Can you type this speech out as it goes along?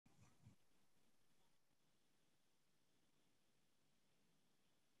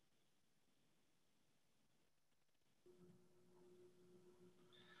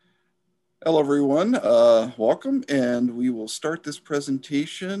Hello, everyone. Welcome, and we will start this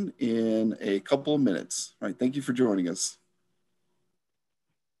presentation in a couple of minutes. All right, thank you for joining us.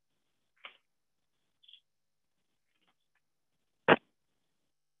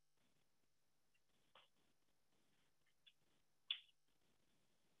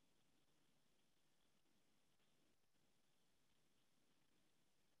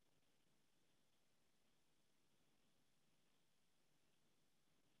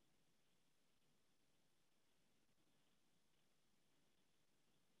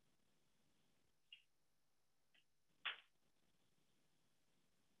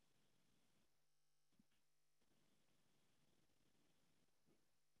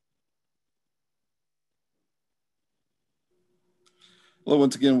 Hello,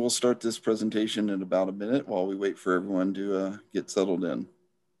 once again, we'll start this presentation in about a minute while we wait for everyone to get settled in.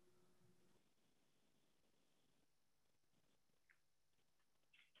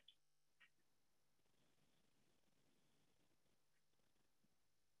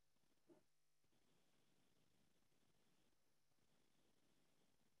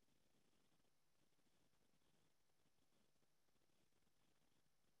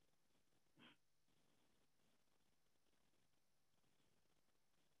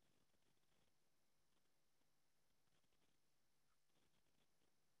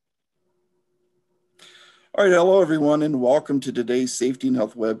 All right, hello, everyone, and welcome to today's Safety and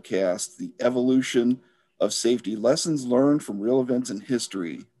Health webcast, The Evolution of Safety, Lessons Learned from Real Events in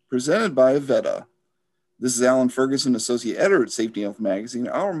History, presented by Avetta. This is Alan Ferguson, Associate Editor at Safety and Health Magazine.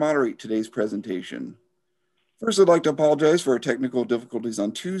 I'll moderate today's presentation. First, I'd like to apologize for our technical difficulties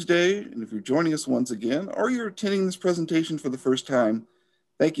on Tuesday. And if you're joining us once again, or you're attending this presentation for the first time,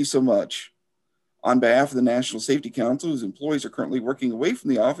 thank you so much. On behalf of the National Safety Council, whose employees are currently working away from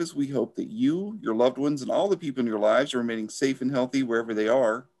the office, we hope that you, your loved ones, and all the people in your lives are remaining safe and healthy wherever they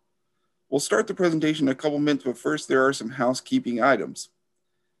are. We'll start the presentation in a couple minutes, but first there are some housekeeping items.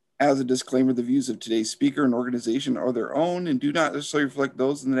 As a disclaimer, the views of today's speaker and organization are their own and do not necessarily reflect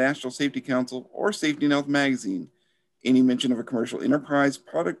those in the National Safety Council or Safety and Health Magazine. Any mention of a commercial enterprise,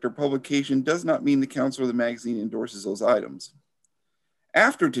 product, or publication does not mean the council or the magazine endorses those items.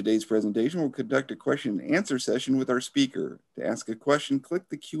 After today's presentation, we'll conduct a question and answer session with our speaker. To ask a question, click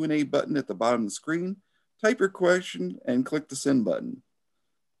the Q&A button at the bottom of the screen, type your question, and click the send button.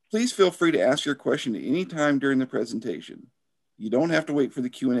 Please feel free to ask your question at any time during the presentation. You don't have to wait for the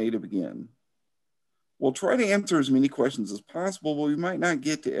Q&A to begin. We'll try to answer as many questions as possible, but we might not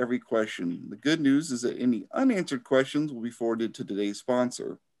get to every question. The good news is that any unanswered questions will be forwarded to today's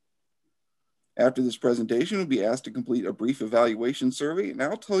sponsor. After this presentation, we'll be asked to complete a brief evaluation survey, and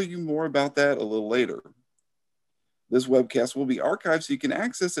I'll tell you more about that a little later. This webcast will be archived so you can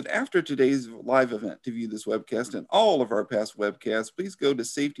access it after today's live event. To view this webcast and all of our past webcasts, please go to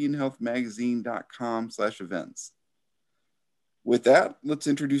safetyandhealthmagazine.com/events. With that, let's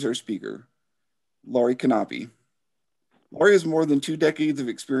introduce our speaker, Laurie Knappe. Laurie has more than 2 decades of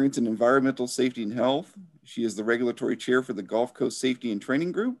experience in environmental safety and health. She is the regulatory chair for the Gulf Coast Safety and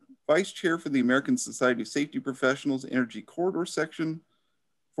Training Group, vice chair for the American Society of Safety Professionals Energy Corridor Section,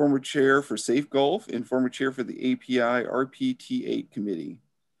 former chair for Safe Gulf, and former chair for the API RPT8 Committee.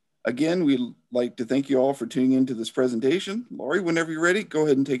 Again, we'd like to thank you all for tuning into this presentation. Laurie, whenever you're ready, go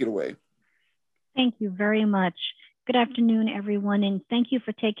ahead and take it away. Thank you very much. Good afternoon, everyone, and thank you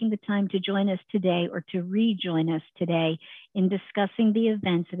for taking the time to join us today or to rejoin us today in discussing the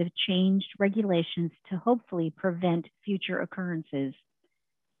events that have changed regulations to hopefully prevent future occurrences.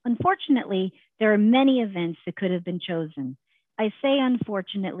 Unfortunately, there are many events that could have been chosen. I say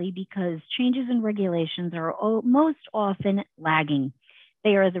unfortunately because changes in regulations are most often lagging.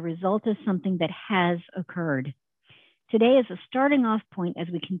 They are the result of something that has occurred. Today is a starting off point as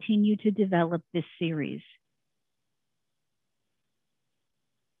we continue to develop this series.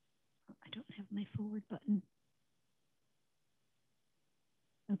 I don't have my forward button.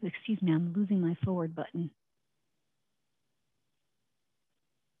 Oh, excuse me, I'm losing my forward button.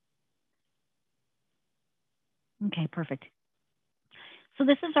 Okay, perfect. So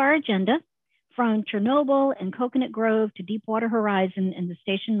this is our agenda. From Chernobyl and Coconut Grove to Deepwater Horizon and the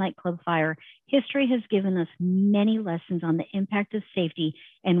Station Nightclub fire, history has given us many lessons on the impact of safety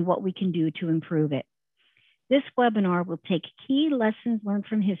and what we can do to improve it. This webinar will take key lessons learned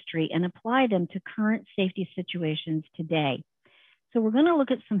from history and apply them to current safety situations today. So we're going to look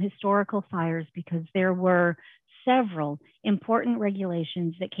at some historical fires because there were several important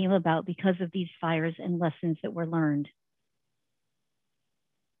regulations that came about because of these fires and lessons that were learned.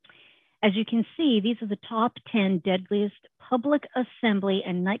 As you can see, these are the top 10 deadliest public assembly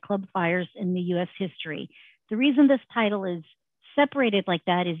and nightclub fires in the US history. The reason this title is separated like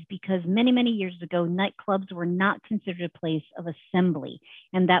that is because many, many years ago, nightclubs were not considered a place of assembly.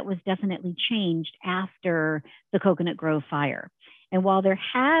 And that was definitely changed after the Coconut Grove fire. And while there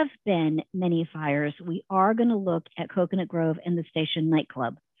have been many fires, we are going to look at Coconut Grove and the Station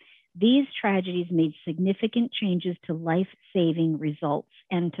nightclub. These tragedies made significant changes to life-saving results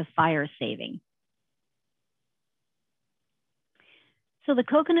and to fire saving. So the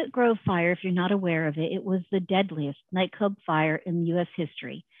Coconut Grove fire, if you're not aware of it, it was the deadliest nightclub fire in U.S.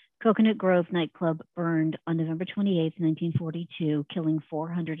 history. Coconut Grove nightclub burned on November 28, 1942, killing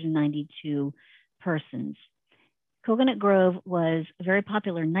 492 persons. Coconut Grove was a very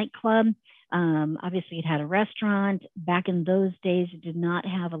popular nightclub. Obviously, it had a restaurant. Back in those days, it did not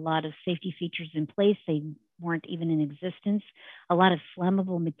have a lot of safety features in place. They weren't even in existence. A lot of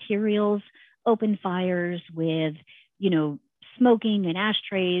flammable materials, open fires with, smoking and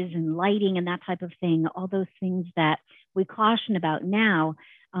ashtrays and lighting and that type of thing, all those things that we caution about now.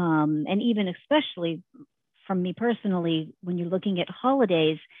 And even especially from me personally, when you're looking at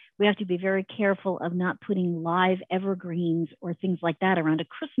holidays, we have to be very careful of not putting live evergreens or things like that around a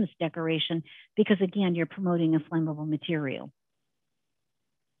Christmas decoration, because again, you're promoting a flammable material.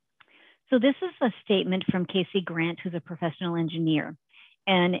 So this is a statement from Casey Grant, who's a professional engineer.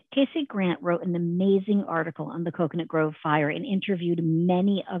 And Casey Grant wrote an amazing article on the Coconut Grove fire and interviewed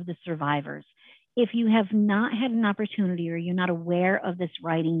many of the survivors. If you have not had an opportunity or you're not aware of this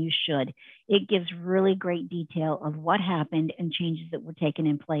writing, you should. It gives really great detail of what happened and changes that were taken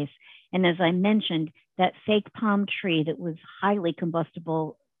in place. And as I mentioned, that fake palm tree that was highly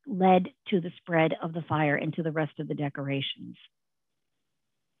combustible led to the spread of the fire into the rest of the decorations.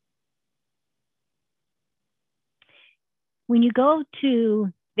 When you go to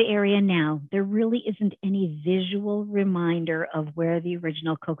the area now, there really isn't any visual reminder of where the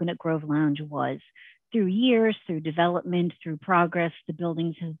original Coconut Grove Lounge was. Through years, through development, through progress, the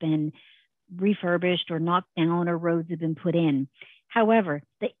buildings have been refurbished or knocked down or roads have been put in. However,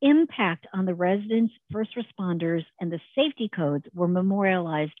 the impact on the residents, first responders, and the safety codes were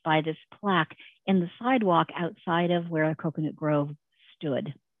memorialized by this plaque in the sidewalk outside of where Coconut Grove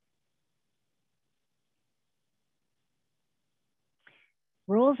stood.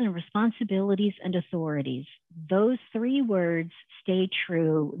 Roles and responsibilities and authorities. Those three words stay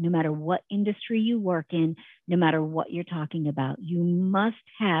true no matter what industry you work in, no matter what you're talking about. You must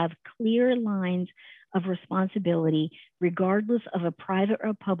have clear lines of responsibility, regardless of a private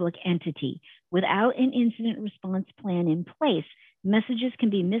or public entity. Without an incident response plan in place, messages can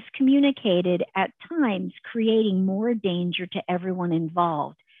be miscommunicated at times, creating more danger to everyone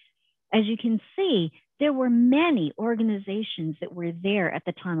involved. As you can see, there were many organizations that were there at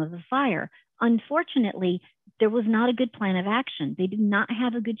the time of the fire. Unfortunately, there was not a good plan of action. They did not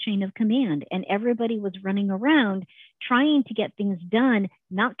have a good chain of command, and everybody was running around trying to get things done,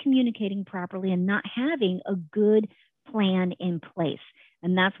 not communicating properly, and not having a good plan in place.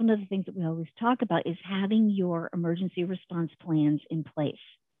 And that's one of the things that we always talk about, is having your emergency response plans in place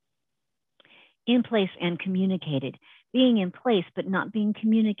and communicated. Being in place but not being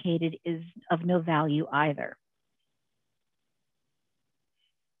communicated is of no value either.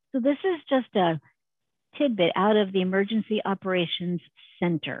 So this is just a tidbit out of the Emergency Operations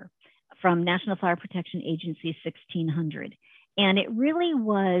Center from National Fire Protection Agency 1600. And it really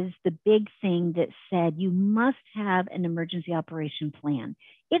was the big thing that said you must have an emergency operation plan.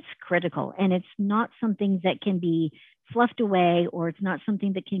 It's critical, and it's not something that can be fluffed away, or it's not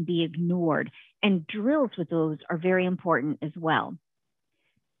something that can be ignored. And drills with those are very important as well.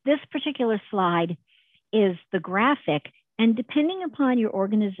 This particular slide is the graphic, and depending upon your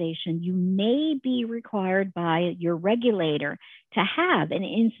organization, you may be required by your regulator to have an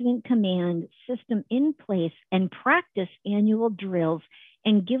incident command system in place and practice annual drills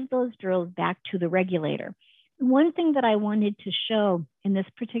and give those drills back to the regulator. One thing that I wanted to show in this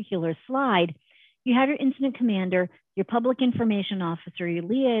particular slide, you have your incident commander, your public information officer, your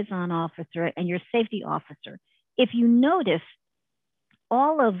liaison officer, and your safety officer. If you notice,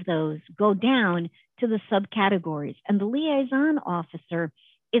 all of those go down to the subcategories, and the liaison officer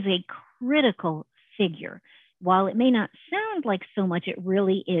is a critical figure. While it may not sound like so much, it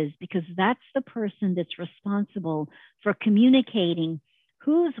really is, because that's the person that's responsible for communicating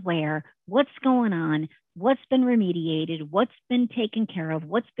who's where, what's going on, what's been remediated, what's been taken care of,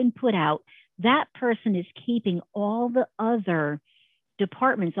 what's been put out. That person is keeping all the other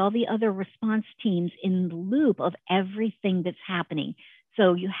departments, all the other response teams in the loop of everything that's happening.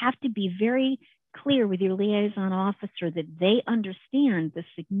 So you have to be very clear with your liaison officer that they understand the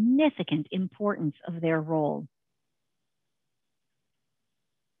significant importance of their role.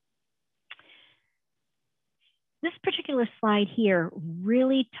 This particular slide here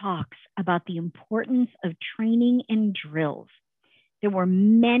really talks about the importance of training and drills. There were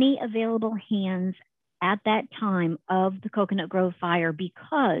many available hands at that time of the Coconut Grove fire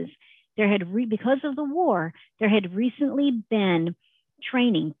because because of the war, there had recently been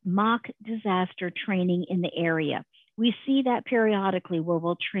training, mock disaster training in the area. We see that periodically where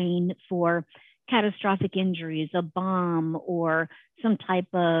we'll train for catastrophic injuries, a bomb, or some type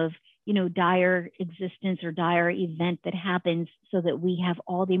of dire existence or dire event that happens, so that we have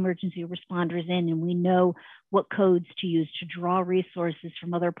all the emergency responders in and we know what codes to use to draw resources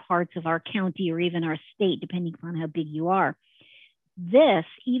from other parts of our county or even our state, depending upon how big you are. This,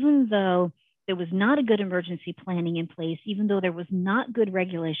 even though there was not a good emergency planning in place, even though there was not good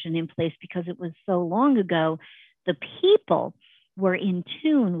regulation in place because it was so long ago, the people were in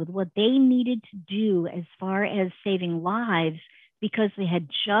tune with what they needed to do as far as saving lives, because they had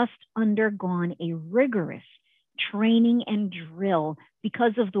just undergone a rigorous training and drill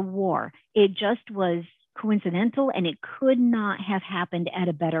because of the war. It just was coincidental, and it could not have happened at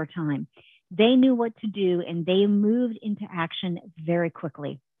a better time. They knew what to do, and they moved into action very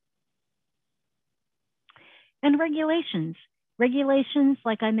quickly. And regulations. Regulations,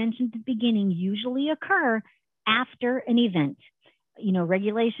 like I mentioned at the beginning, usually occur after an event.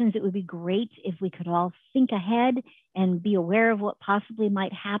 Regulations, it would be great if we could all think ahead and be aware of what possibly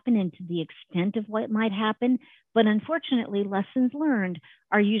might happen and to the extent of what might happen. But unfortunately, lessons learned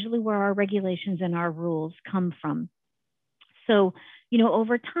are usually where our regulations and our rules come from. So,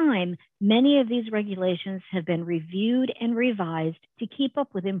 over time, many of these regulations have been reviewed and revised to keep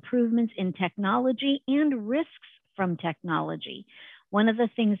up with improvements in technology and risks from technology. One of the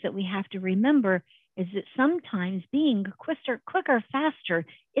things that we have to remember is that sometimes being quicker, faster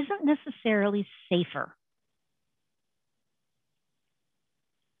isn't necessarily safer.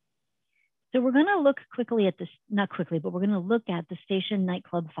 So we're going to look quickly at this, not quickly, but we're going to look at the Station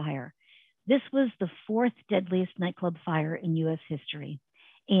nightclub fire. This was the 4th deadliest nightclub fire in U.S. history.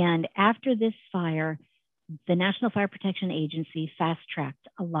 And after this fire, the National Fire Protection Agency fast-tracked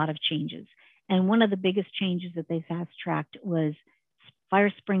a lot of changes. And one of the biggest changes that they fast-tracked was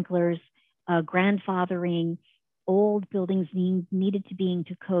fire sprinklers, grandfathering. Old buildings needed to be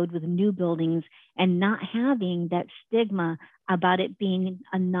into code with new buildings, and not having that stigma about it being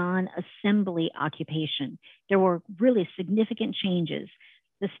a non-assembly occupation. There were really significant changes.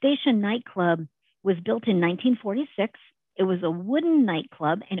 The Station nightclub was built in 1946. It was a wooden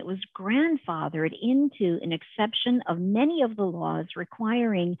nightclub, and it was grandfathered into an exception of many of the laws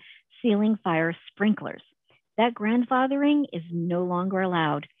requiring ceiling fire sprinklers. That grandfathering is no longer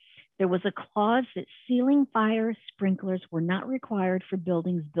allowed. There was a clause that ceiling fire sprinklers were not required for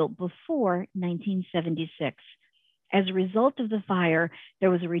buildings built before 1976. As a result of the fire, there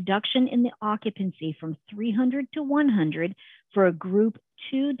was a reduction in the occupancy from 300 to 100 for a Group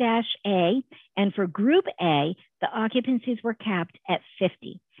 2-A, and for Group A, the occupancies were capped at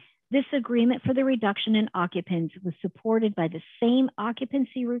 50. This agreement for the reduction in occupants was supported by the same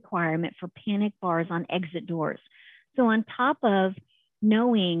occupancy requirement for panic bars on exit doors. So on top of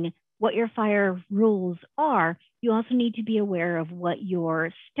knowing what your fire rules are, you also need to be aware of what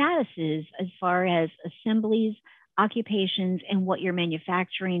your status is as far as assemblies, occupations, and what you're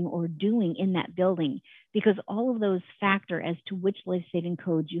manufacturing or doing in that building, because all of those factor as to which life-saving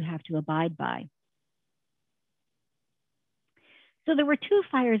codes you have to abide by. So there were 2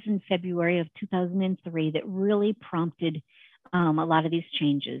 fires in February of 2003 that really prompted a lot of these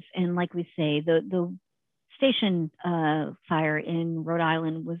changes. And like we say, the Station fire in Rhode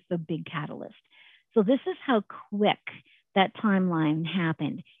Island was the big catalyst. So this is how quick that timeline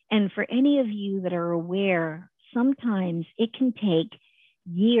happened. And for any of you that are aware, sometimes it can take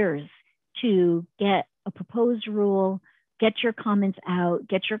years to get a proposed rule, get your comments out,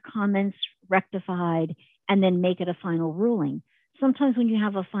 get your comments rectified, and then make it a final ruling. Sometimes when you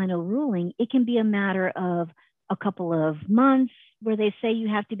have a final ruling, it can be a matter of a couple of months where they say you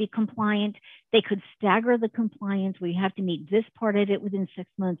have to be compliant. They could stagger the compliance where you have to meet this part of it within 6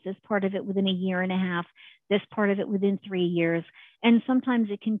 months, this part of it within a year and a half, this part of it within 3 years. And sometimes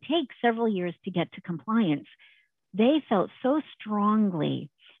it can take several years to get to compliance. They felt so strongly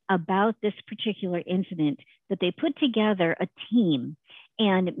about this particular incident that they put together a team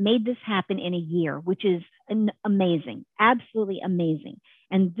and made this happen in a year, which is amazing, absolutely amazing.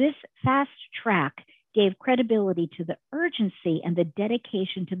 And this fast track gave credibility to the urgency and the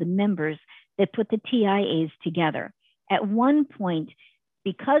dedication to the members that put the TIAs together. At one point,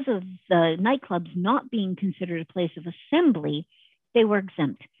 because of the nightclubs not being considered a place of assembly, they were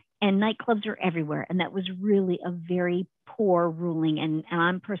exempt. and nightclubs are everywhere. And that was really a very poor ruling. And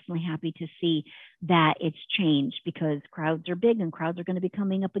I'm personally happy to see that it's changed, because crowds are big and crowds are going to be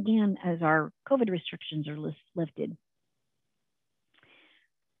coming up again as our COVID restrictions are lifted.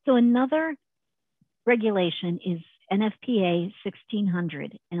 So another regulation is NFPA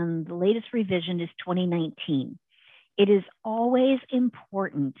 1600, and the latest revision is 2019. It is always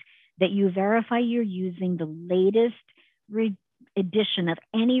important that you verify you're using the latest edition of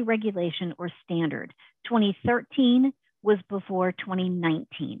any regulation or standard. 2013 was before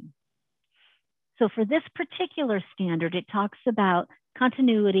 2019. So for this particular standard, it talks about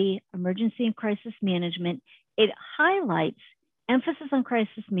continuity, emergency and crisis management. It highlights emphasis on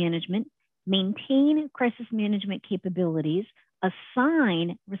crisis management, maintain crisis management capabilities,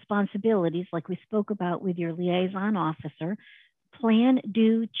 assign responsibilities like we spoke about with your liaison officer, plan,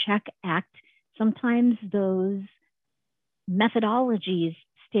 do, check, act. Sometimes those methodologies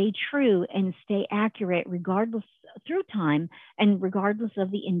stay true and stay accurate regardless through time and regardless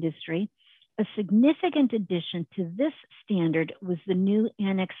of the industry. A significant addition to this standard was the new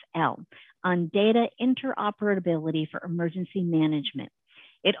Annex L on data interoperability for emergency management.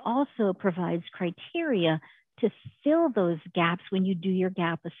 It also provides criteria to fill those gaps when you do your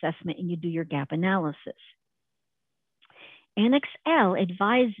gap assessment and you do your gap analysis. Annex L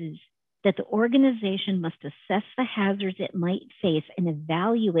advises that the organization must assess the hazards it might face and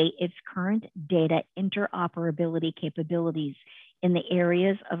evaluate its current data interoperability capabilities in the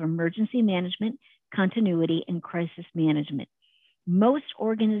areas of emergency management, continuity, and crisis management. Most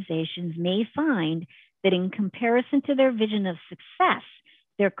organizations may find that in comparison to their vision of success,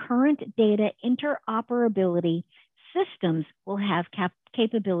 their current data interoperability systems will have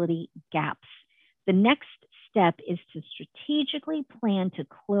capability gaps. The next step is to strategically plan to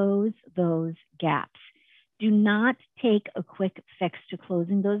close those gaps. Do not take a quick fix to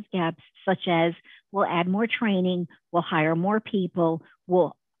closing those gaps, such as we'll add more training, we'll hire more people,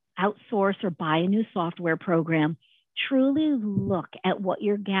 we'll outsource or buy a new software program. Truly look at what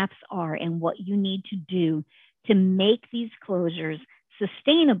your gaps are and what you need to do to make these closures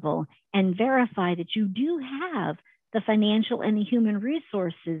sustainable, and verify that you do have the financial and the human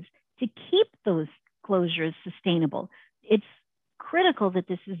resources to keep those closures sustainable. It's critical that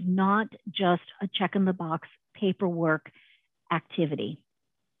this is not just a check in the box paperwork activity.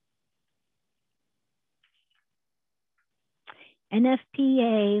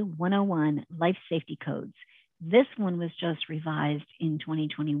 NFPA 101, Life Safety Codes. This one was just revised in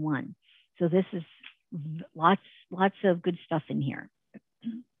 2021. So this is lots of good stuff in here.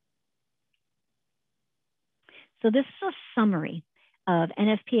 So this is a summary of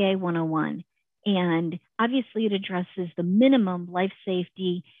NFPA 101. And obviously it addresses the minimum life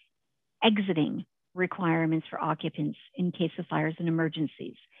safety exiting requirements for occupants in case of fires and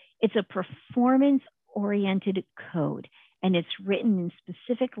emergencies. It's a performance-oriented code, and it's written in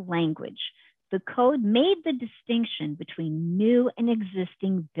specific language. The code made the distinction between new and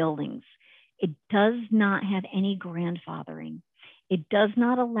existing buildings. It does not have any grandfathering. It does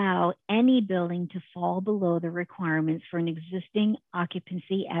not allow any building to fall below the requirements for an existing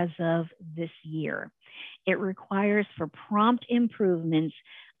occupancy as of this year. It requires for prompt improvements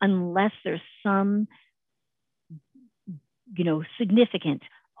unless there's some, significant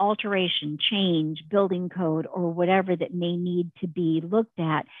alteration, change, building code, or whatever that may need to be looked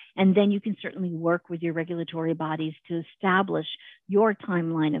at. And then you can certainly work with your regulatory bodies to establish your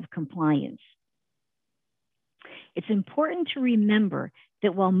timeline of compliance. It's important to remember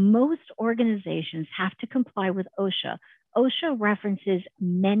that while most organizations have to comply with OSHA, OSHA references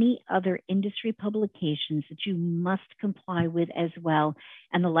many other industry publications that you must comply with as well,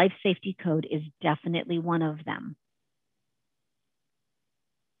 and the Life Safety Code is definitely one of them.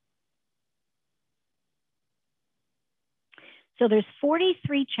 So there's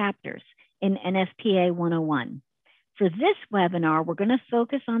 43 chapters in NFPA 101. For this webinar, we're going to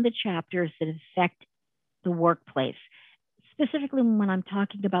focus on the chapters that affect the workplace. Specifically, when I'm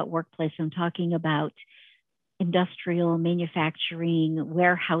talking about workplace, I'm talking about industrial, manufacturing,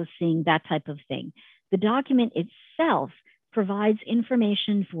 warehousing, that type of thing. The document itself provides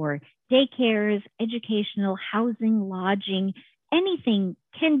information for daycares, educational, housing, lodging. Anything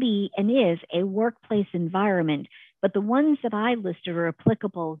can be and is a workplace environment, but the ones that I listed are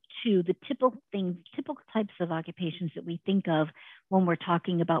applicable to the typical types of occupations that we think of when we're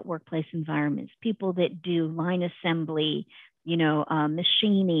talking about workplace environments. People that do line assembly,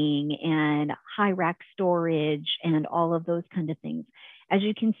 machining and high rack storage and all of those kind of things. As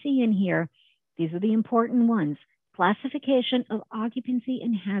you can see in here, these are the important ones. Classification of occupancy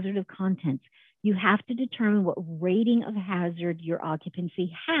and hazard of contents. You have to determine what rating of hazard your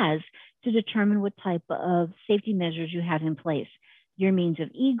occupancy has to determine what type of safety measures you have in place. Your means of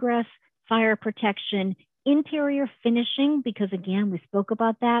egress, fire protection, interior finishing, because again, we spoke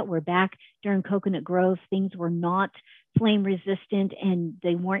about that. We're back during Coconut Grove. Things were not flame resistant, and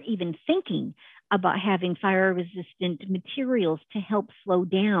they weren't even thinking about having fire resistant materials to help slow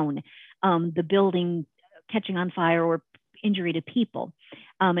down the building catching on fire or injury to people.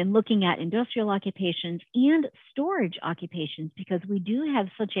 And looking at industrial occupations and storage occupations, because we do have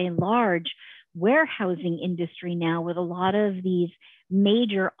such a large warehousing industry now with a lot of these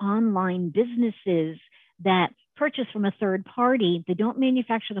major online businesses that purchase from a third party. They don't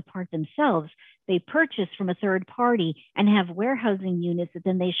manufacture the part themselves. They purchase from a third party and have warehousing units that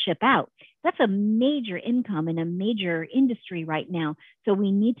then they ship out. That's a major income and a major industry right now. So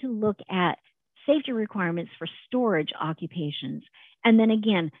we need to look at safety requirements for storage occupations. And then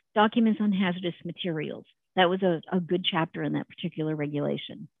again, documents on hazardous materials. That was a good chapter in that particular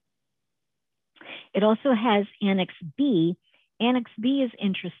regulation. It also has Annex B. Annex B is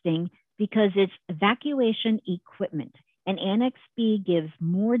interesting because it's evacuation equipment. And Annex B gives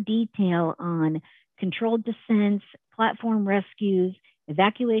more detail on controlled descents, platform rescues,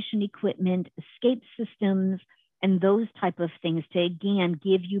 evacuation equipment, escape systems, and those type of things to, again,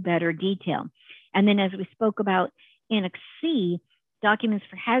 give you better detail. And then as we spoke about Annex C, documents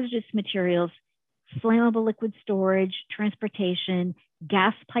for hazardous materials, flammable liquid storage, transportation,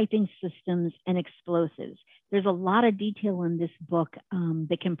 gas piping systems, and explosives. There's a lot of detail in this book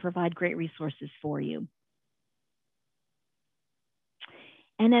that can provide great resources for you.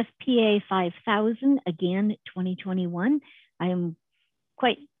 NFPA 5000, again, 2021. I'm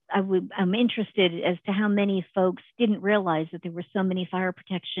interested as to how many folks didn't realize that there were so many fire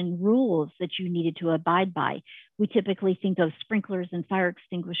protection rules that you needed to abide by. We typically think of sprinklers and fire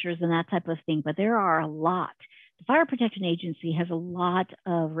extinguishers and that type of thing, but there are a lot. The Fire Protection Agency has a lot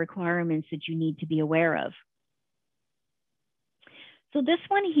of requirements that you need to be aware of. So this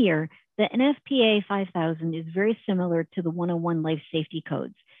one here, the NFPA 5000 is very similar to the 101 Life Safety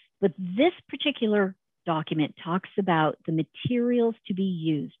Codes, but this particular document talks about the materials to be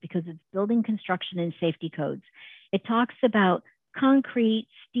used because it's building construction and safety codes. It talks about concrete,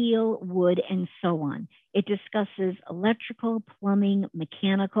 steel, wood, and so on. It discusses electrical, plumbing,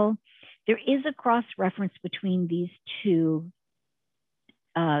 mechanical. There is a cross-reference between these two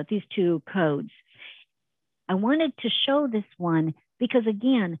codes. I wanted to show this one because,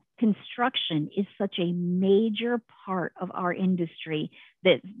 again, construction is such a major part of our industry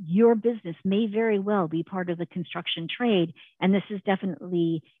that your business may very well be part of the construction trade, and this is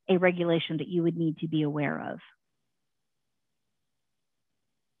definitely a regulation that you would need to be aware of.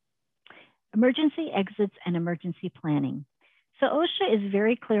 Emergency exits and emergency planning. So OSHA is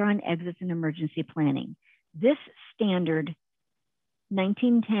very clear on exits and emergency planning. This standard,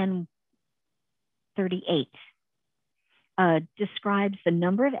 1910-38, describes the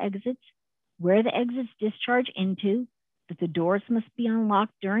number of exits, where the exits discharge into, that the doors must be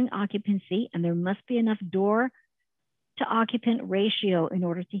unlocked during occupancy, and there must be enough door to occupant ratio in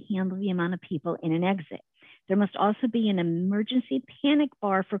order to handle the amount of people in an exit. There must also be an emergency panic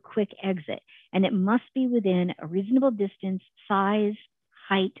bar for quick exit, and it must be within a reasonable distance, size,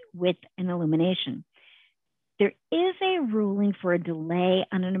 height, width, and illumination. There is a ruling for a delay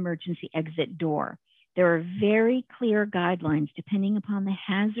on an emergency exit door. There are very clear guidelines depending upon the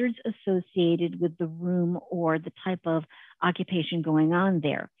hazards associated with the room or the type of occupation going on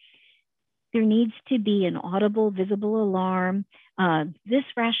there. There needs to be an audible, visible alarm. This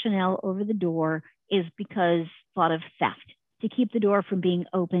rationale over the door is because thought of theft, to keep the door from being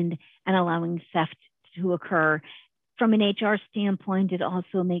opened and allowing theft to occur. From an HR standpoint, it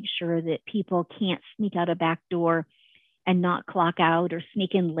also makes sure that people can't sneak out a back door and not clock out or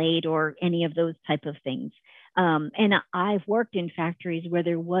sneak in late or any of those type of things. And I've worked in factories where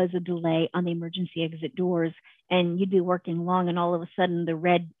there was a delay on the emergency exit doors, and you'd be working long and all of a sudden the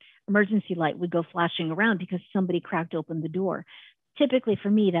red emergency light would go flashing around because somebody cracked open the door. Typically for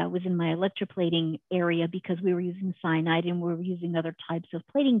me, that was in my electroplating area because we were using cyanide and we were using other types of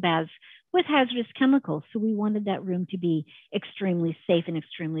plating baths with hazardous chemicals. So we wanted that room to be extremely safe and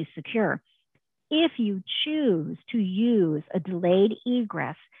extremely secure. If you choose to use a delayed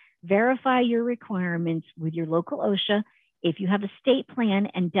egress, verify your requirements with your local OSHA, if you have a state plan,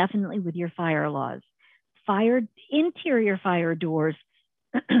 and definitely with your fire laws. Interior fire doors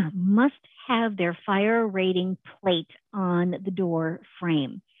must have their fire rating plate on the door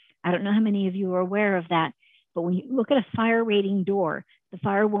frame. I don't know how many of you are aware of that, but when you look at a fire rating door, the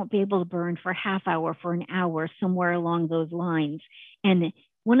fire won't be able to burn for a half hour, for an hour, somewhere along those lines. And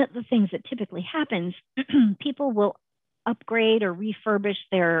One of the things that typically happens, people will upgrade or refurbish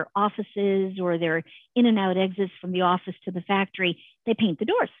their offices or their in and out exits from the office to the factory. They paint the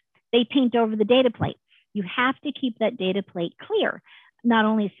doors. They paint over the data plate. You have to keep that data plate clear, not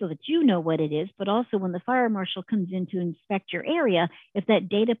only so that you know what it is, but also when the fire marshal comes in to inspect your area, if that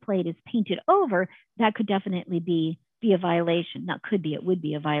data plate is painted over, that could definitely be a violation. Not could be, it would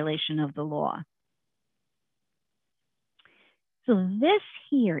be a violation of the law. So this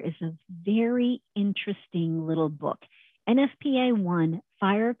here is a very interesting little book, NFPA 1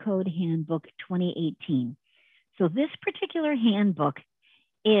 Fire Code Handbook 2018. So this particular handbook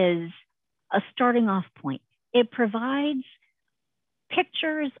is a starting off point. It provides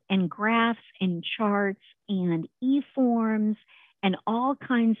pictures and graphs and charts and e-forms and all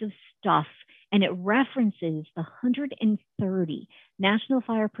kinds of stuff. And it references the 130 National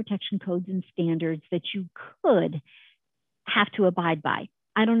Fire Protection Codes and Standards that you could have to abide by.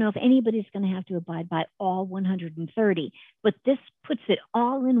 I don't know if anybody's going to have to abide by all 130, but this puts it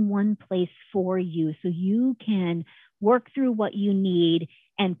all in one place for you so you can work through what you need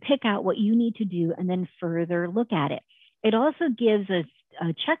and pick out what you need to do and then further look at it. It also gives a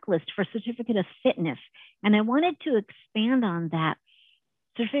checklist for certificate of fitness. And I wanted to expand on that.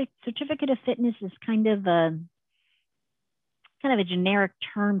 Certificate of fitness is kind of a generic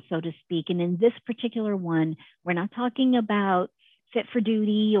term, so to speak. And in this particular one, we're not talking about fit for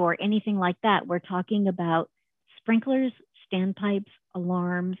duty or anything like that. We're talking about sprinklers, standpipes,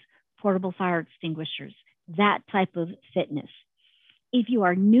 alarms, portable fire extinguishers, that type of fitness. If you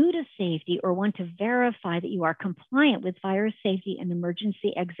are new to safety or want to verify that you are compliant with fire safety and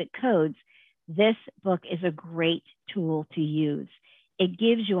emergency exit codes, this book is a great tool to use. It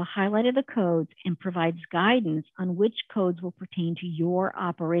gives you a highlight of the codes and provides guidance on which codes will pertain to your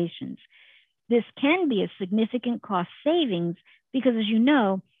operations. This can be a significant cost savings because, as you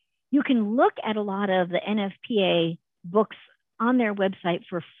know, you can look at a lot of the NFPA books on their website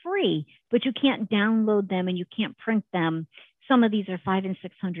for free, but you can't download them and you can't print them. Some of these are 500 and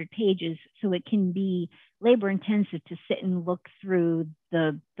 600 pages, so it can be labor intensive to sit and look through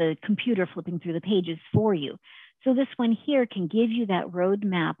the computer flipping through the pages for you. So this one here can give you that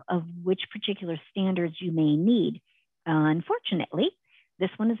roadmap of which particular standards you may need. Unfortunately,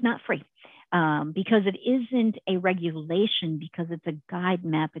 this one is not free because it isn't a regulation, because it's a guide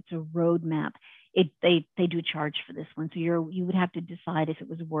map, it's a roadmap. They do charge for this one, so you would have to decide if it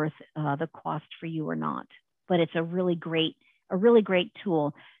was worth the cost for you or not. But it's a really great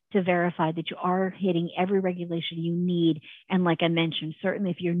tool to verify that you are hitting every regulation you need. And like I mentioned,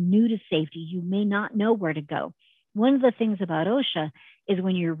 certainly if you're new to safety, you may not know where to go. One of the things about OSHA is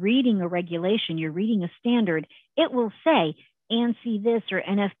when you're reading a regulation, you're reading a standard, it will say ANSI this or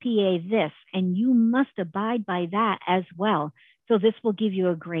NFPA this, and you must abide by that as well. So this will give you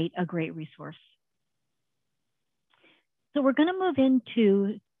a great resource. So we're going to move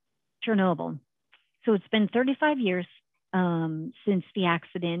into Chernobyl. So it's been 35 years since the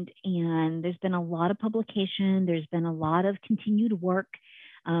accident, and there's been a lot of publication. There's been a lot of continued work.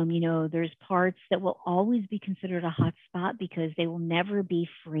 There's parts that will always be considered a hot spot because they will never be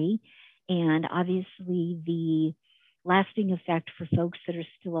free. And obviously the lasting effect for folks that are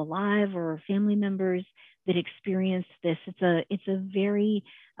still alive or family members that experienced this, it's a very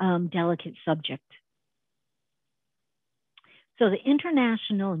delicate subject. So the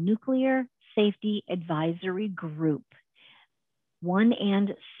International Nuclear Safety Advisory Group 1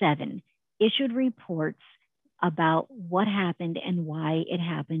 and 7 issued reports about what happened and why it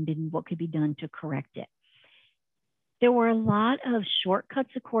happened and what could be done to correct it. There were a lot of shortcuts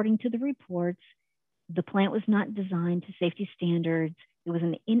according to the reports. The plant was not designed to safety standards. It was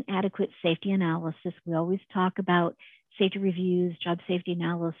an inadequate safety analysis. We always talk about safety reviews, job safety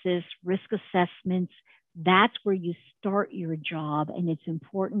analysis, risk assessments. That's where you start your job, and it's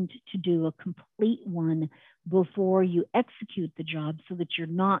important to do a complete one before you execute the job so that you're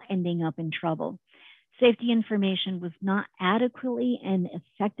not ending up in trouble. Safety information was not adequately and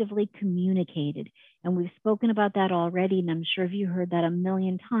effectively communicated. And we've spoken about that already, and I'm sure you heard that a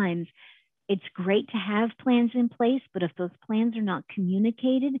million times. It's great to have plans in place, but if those plans are not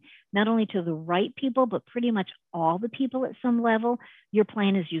communicated, not only to the right people, but pretty much all the people at some level, your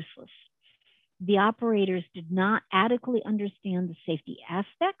plan is useless. The operators did not adequately understand the safety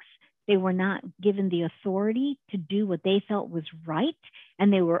aspects. They were not given the authority to do what they felt was right,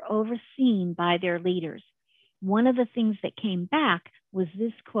 and they were overseen by their leaders. One of the things that came back was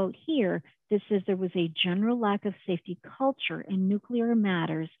this quote here that says there was a general lack of safety culture in nuclear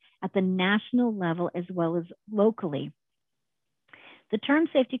matters at the national level as well as locally. The term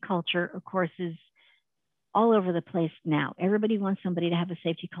safety culture, of course, is all over the place now. Everybody wants somebody to have a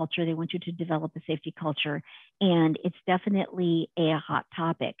safety culture. They want you to develop a safety culture, and it's definitely a hot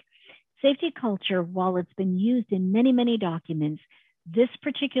topic. Safety culture, while it's been used in many, many documents, this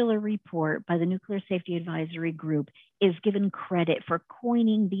particular report by the Nuclear Safety Advisory Group is given credit for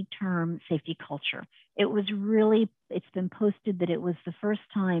coining the term safety culture. It was really, it's been posted that it was the first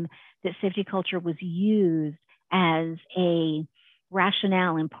time that safety culture was used as a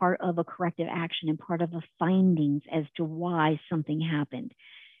rationale and part of a corrective action and part of the findings as to why something happened.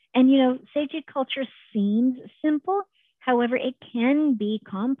 And, you know, safety culture seems simple. However, it can be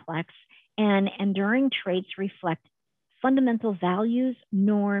complex, and enduring traits reflect fundamental values,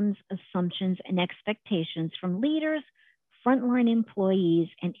 norms, assumptions, and expectations from leaders, frontline employees,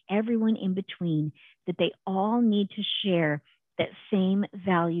 and everyone in between, that they all need to share that same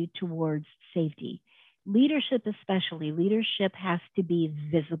value towards safety. Leadership especially, leadership has to be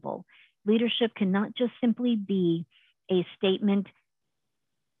visible. Leadership cannot just simply be a statement,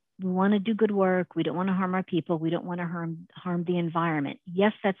 we want to do good work, we don't want to harm our people, we don't want to harm the environment.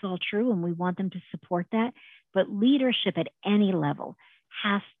 Yes, that's all true, and we want them to support that, but leadership at any level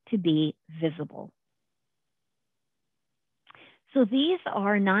has to be visible. So these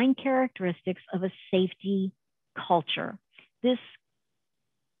are 9 characteristics of a safety culture. This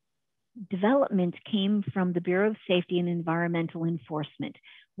development came from the Bureau of Safety and Environmental Enforcement.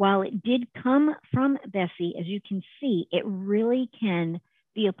 While it did come from BSEE, as you can see, it really can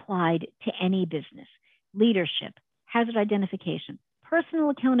be applied to any business. Leadership, hazard identification, personal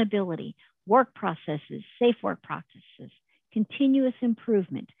accountability, work processes, safe work practices, continuous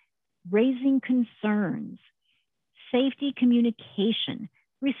improvement, raising concerns, safety communication,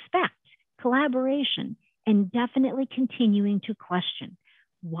 respect, collaboration, and definitely continuing to question.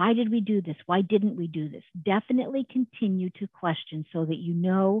 Why did we do this? Why didn't we do this? Definitely continue to question so that you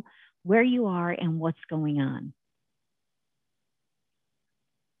know where you are and what's going on.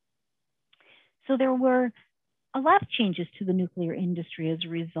 So there were a lot of changes to the nuclear industry as a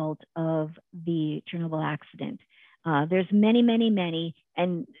result of the Chernobyl accident. There's many, many, many,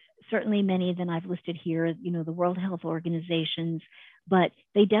 and certainly many than I've listed here, you know, the World Health Organizations, but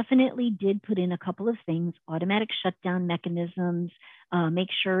they definitely did put in a couple of things: automatic shutdown mechanisms, make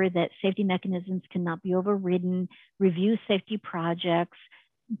sure that safety mechanisms cannot be overridden, review safety projects.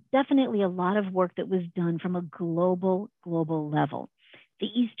 Definitely a lot of work that was done from a global level. The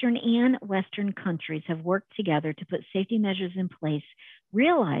Eastern and Western countries have worked together to put safety measures in place,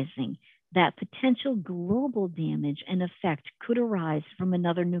 realizing that potential global damage and effect could arise from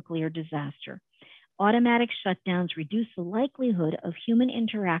another nuclear disaster. Automatic shutdowns reduce the likelihood of human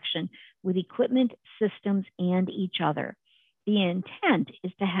interaction with equipment, systems, and each other. The intent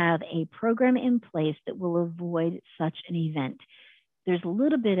is to have a program in place that will avoid such an event. There's a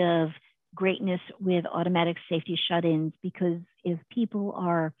little bit of greatness with automatic safety shut-ins, because if people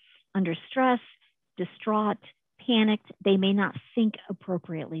are under stress, distraught, panicked, they may not think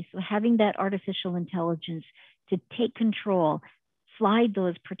appropriately. So having that artificial intelligence to take control, slide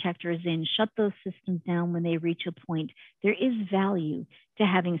those protectors in, shut those systems down when they reach a point, there is value to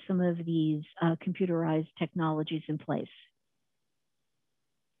having some of these computerized technologies in place.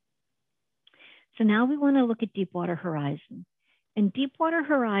 So now we want to look at Deepwater Horizon. And Deepwater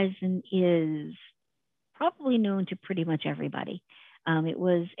Horizon is probably known to pretty much everybody. It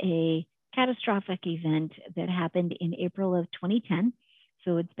was a catastrophic event that happened in April of 2010.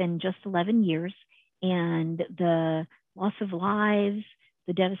 So it's been just 11 years. And the loss of lives,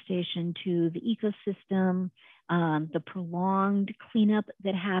 the devastation to the ecosystem, the prolonged cleanup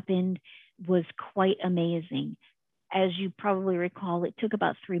that happened was quite amazing. As you probably recall, it took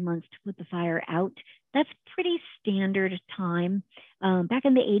about 3 months to put the fire out. That's pretty standard time. Back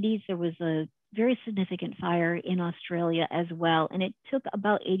in the 80s, there was a very significant fire in Australia as well, and it took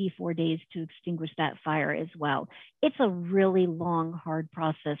about 84 days to extinguish that fire as well. It's a really long, hard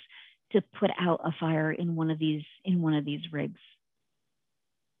process to put out a fire in one of these rigs.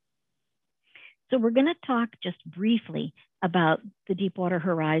 So we're going to talk just briefly about the Deepwater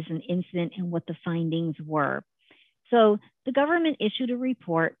Horizon incident and what the findings were. So the government issued a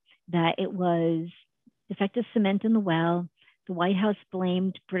report that it was defective cement in the well. The White House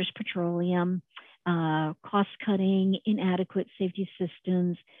blamed British Petroleum, cost-cutting, inadequate safety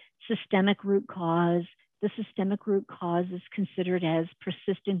systems, systemic root cause. The systemic root cause is considered as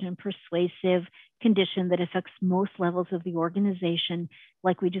persistent and persuasive condition that affects most levels of the organization.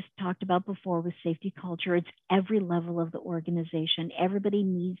 Like we just talked about before with safety culture, it's every level of the organization. Everybody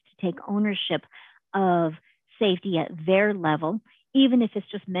needs to take ownership of safety at their level. Even if it's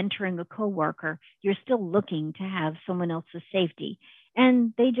just mentoring a coworker, you're still looking to have someone else's safety.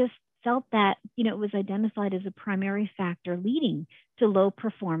 And they just felt that, it was identified as a primary factor leading to low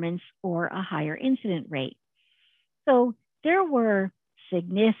performance or a higher incident rate. So there were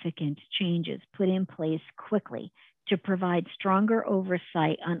significant changes put in place quickly to provide stronger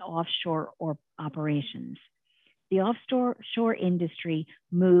oversight on offshore operations. The offshore industry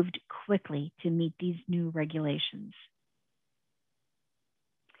moved quickly to meet these new regulations.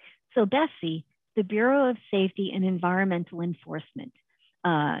 So BSEE, the Bureau of Safety and Environmental Enforcement,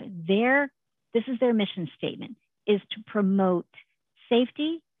 this is their mission statement, is to promote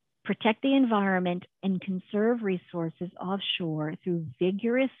safety, protect the environment, and conserve resources offshore through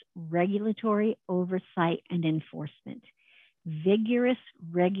vigorous regulatory oversight and enforcement. Vigorous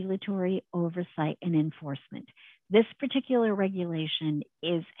regulatory oversight and enforcement. This particular regulation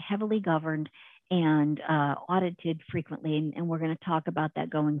is heavily governed and audited frequently, and we're going to talk about that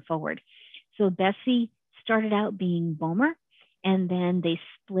going forward. So BSEE started out being BOMR, and then they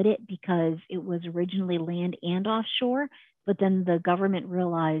split it because it was originally land and offshore, but then the government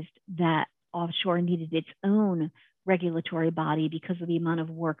realized that offshore needed its own regulatory body because of the amount of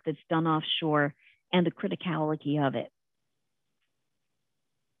work that's done offshore and the criticality of it.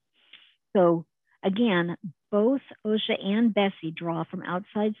 So again, both OSHA and BSEE draw from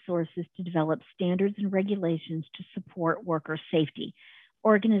outside sources to develop standards and regulations to support worker safety.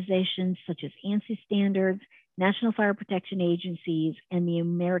 Organizations such as ANSI standards, National Fire Protection Agencies, and the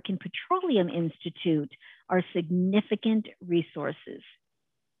American Petroleum Institute are significant resources.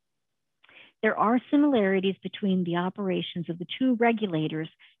 There are similarities between the operations of the two regulators,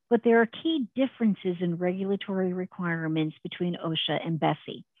 but there are key differences in regulatory requirements between OSHA and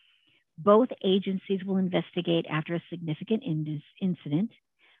BSEE. Both agencies will investigate after a significant incident.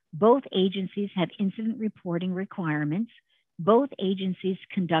 Both agencies have incident reporting requirements. Both agencies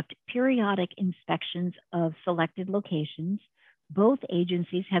conduct periodic inspections of selected locations. Both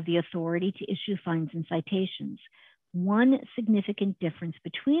agencies have the authority to issue fines and citations. One significant difference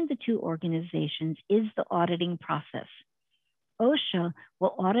between the two organizations is the auditing process. OSHA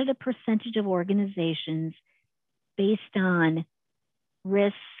will audit a percentage of organizations based on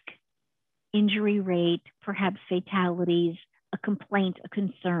risk, injury rate, perhaps fatalities, a complaint, a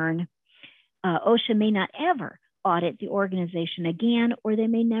concern. OSHA may not ever audit the organization again, or they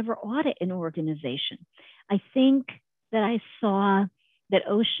may never audit an organization. I think that I saw that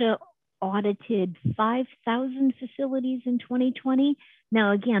OSHA audited 5,000 facilities in 2020.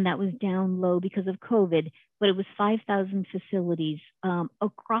 Now, again, that was down low because of COVID, but it was 5,000 facilities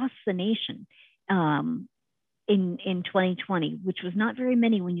across the nation in 2020, which was not very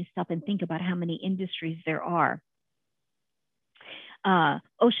many when you stop and think about how many industries there are.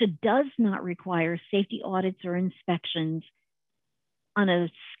 OSHA does not require safety audits or inspections on a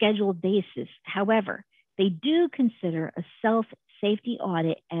scheduled basis. However, they do consider a self-safety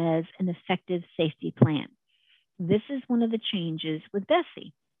audit as an effective safety plan. This is one of the changes with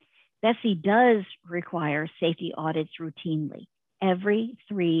BSEE. BSEE does require safety audits routinely, every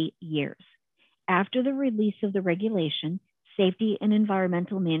 3 years. After the release of the regulation, Safety and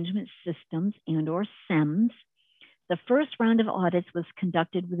Environmental Management Systems, and/or SEMS, the first round of audits was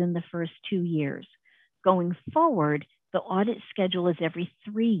conducted within the first 2 years. Going forward, the audit schedule is every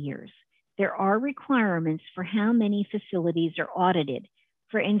 3 years. There are requirements for how many facilities are audited.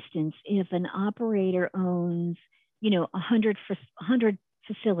 For instance, if an operator owns, 100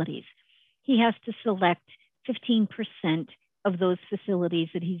 facilities, he has to select 15% of those facilities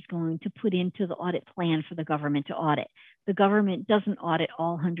that he's going to put into the audit plan for the government to audit. The government doesn't audit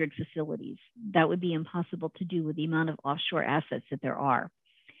all 100 facilities. That would be impossible to do with the amount of offshore assets that there are.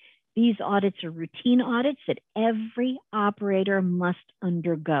 These audits are routine audits that every operator must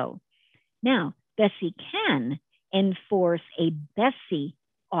undergo. Now, BSEE can enforce a BSEE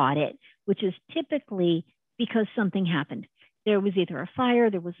audit, which is typically because something happened. There was either a fire,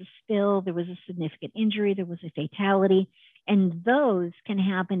 there was a spill, there was a significant injury, there was a fatality, and those can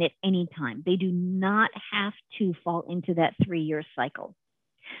happen at any time. They do not have to fall into that 3-year cycle.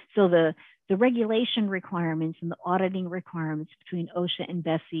 So the regulation requirements and the auditing requirements between OSHA and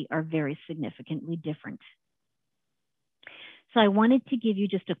BSEE are very significantly different. So I wanted to give you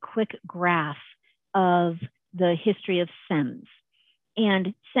just a quick graph of the history of SEMS.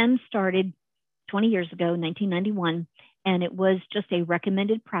 And SEMS started 20 years ago, 1991, and it was just a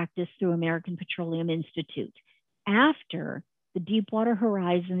recommended practice through American Petroleum Institute. After the Deepwater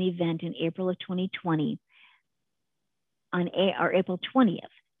Horizon event in April of 2020, or April 20th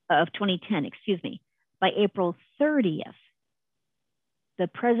of 2010, by April 30th, the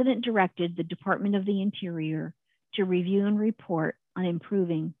president directed the Department of the Interior to review and report on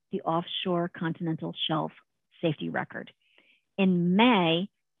improving the offshore continental shelf safety record. In May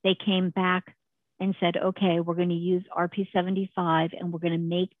they came back and said, okay, we're going to use RP 75 and we're going to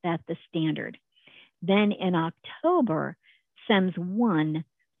make that the standard. Then in October, SEMS 1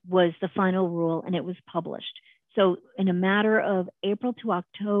 was the final rule and it was published. So in a matter of April to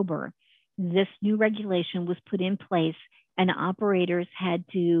October, this new regulation was put in place and operators had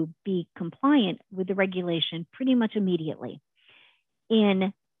to be compliant with the regulation pretty much immediately.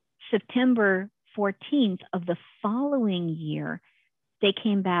 In September 14th of the following year, they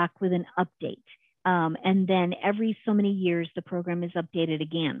came back with an update. And then every so many years, the program is updated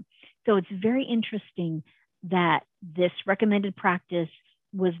again. So it's very interesting that this recommended practice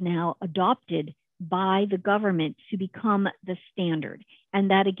was now adopted by the government to become the standard. And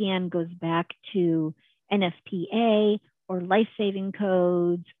that again goes back to NFPA or life-saving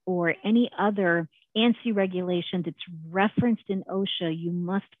codes or any other ANSI regulation that's referenced in OSHA. You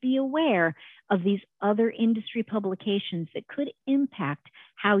must be aware of these other industry publications that could impact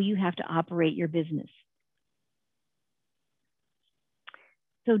how you have to operate your business.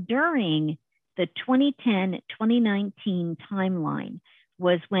 So during the 2010-2019 timeline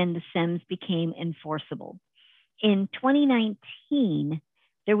was when the SEMS became enforceable. In 2019,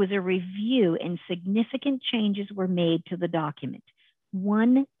 there was a review and significant changes were made to the document.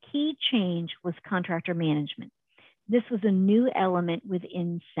 One key change was contractor management. This was a new element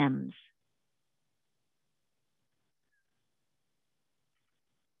within SEMS.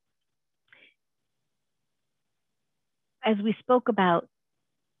 As we spoke about,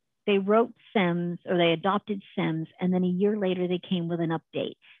 they wrote SEMS or they adopted SEMS, and then a year later they came with an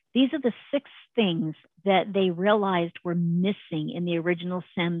update. These are the 6 things that they realized were missing in the original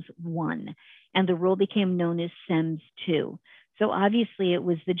SEMS 1, and the rule became known as SEMS 2. So obviously it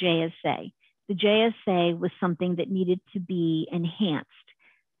was the JSA. The JSA was something that needed to be enhanced.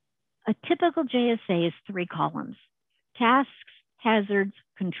 A typical JSA is 3 columns: tasks, hazards,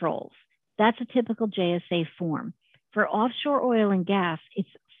 controls. That's a typical JSA form. For offshore oil and gas, it's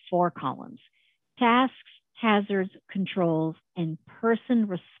 4 columns: tasks, hazards, controls, and person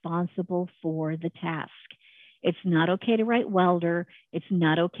responsible for the task. It's not okay to write welder. It's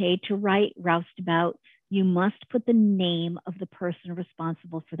not okay to write roustabout. You must put the name of the person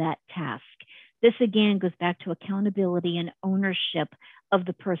responsible for that task. This again goes back to accountability and ownership of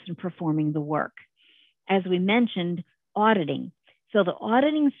the person performing the work. As we mentioned, auditing. So the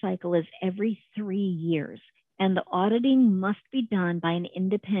auditing cycle is every 3 years, and the auditing must be done by an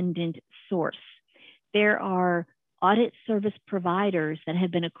independent source. There are audit service providers that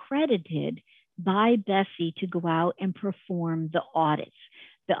have been accredited by BSEE to go out and perform the audits.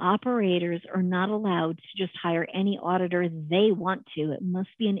 The operators are not allowed to just hire any auditor they want to. It must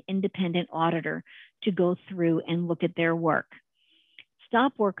be an independent auditor to go through and look at their work.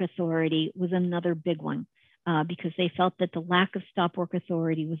 Stop work authority was another big one because they felt that the lack of stop work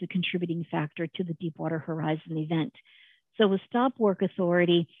authority was a contributing factor to the Deepwater Horizon event. So with stop work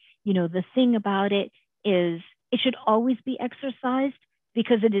authority, you know, the thing about it is it should always be exercised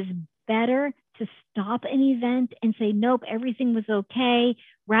because it is better to stop an event and say, nope, everything was okay,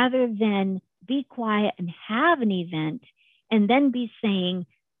 rather than be quiet and have an event and then be saying,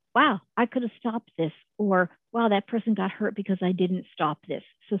 wow, I could have stopped this, or wow, that person got hurt because I didn't stop this.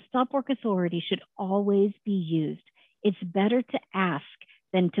 So stop work authority should always be used. It's better to ask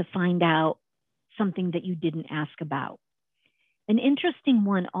than to find out something that you didn't ask about. An interesting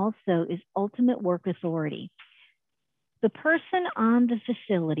one also is ultimate work authority. The person on the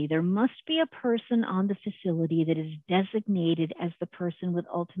facility, there must be a person on the facility that is designated as the person with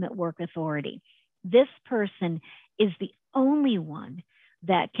ultimate work authority. This person is the only one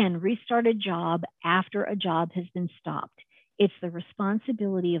that can restart a job after a job has been stopped. It's the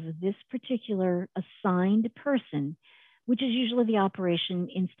responsibility of this particular assigned person, which is usually the operation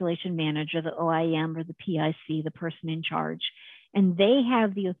installation manager, the OIM, or the PIC, the person in charge. And they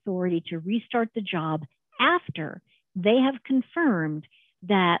have the authority to restart the job after they have confirmed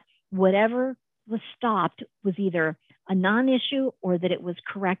that whatever was stopped was either a non-issue or that it was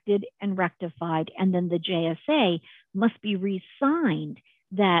corrected and rectified. And then the JSA must be re-signed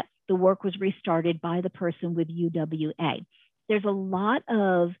that the work was restarted by the person with UWA. There's a lot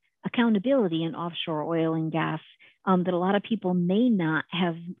of accountability in offshore oil and gas that a lot of people may not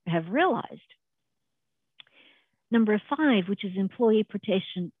have realized. Number 5, which is employee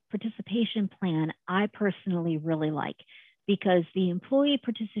participation plan, I personally really like because the employee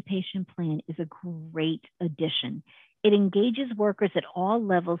participation plan is a great addition. It engages workers at all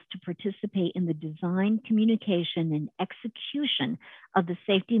levels to participate in the design, communication, and execution of the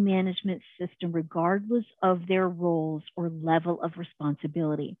safety management system, regardless of their roles or level of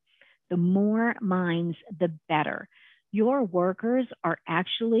responsibility. The more minds, the better. Your workers are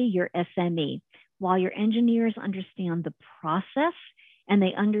actually your SME. While your engineers understand the process and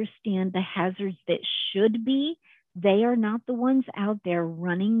they understand the hazards that should be, they are not the ones out there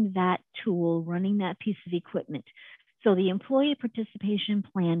running that tool, running that piece of equipment. So the employee participation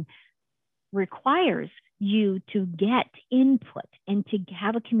plan requires you to get input and to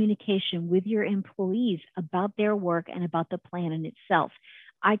have a communication with your employees about their work and about the plan in itself.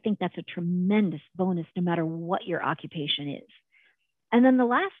 I think that's a tremendous bonus no matter what your occupation is. And then the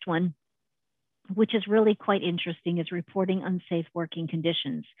last one, which is really quite interesting, is reporting unsafe working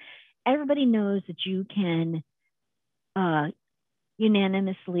conditions. Everybody knows that you can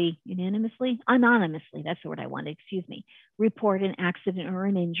anonymously, that's the word I wanted, excuse me, report an accident or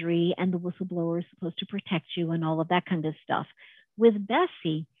an injury, and the whistleblower is supposed to protect you and all of that kind of stuff. With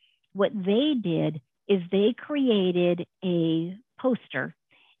BSEE, what they did is they created a poster,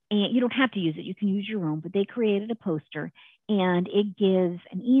 and you don't have to use it, you can use your own, but they created a poster, and it gives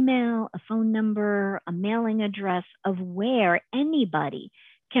an email, a phone number, a mailing address of where anybody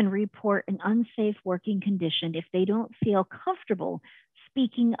can report an unsafe working condition if they don't feel comfortable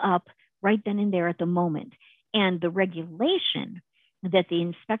speaking up right then and there at the moment. And the regulation that the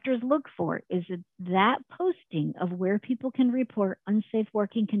inspectors look for is that posting of where people can report unsafe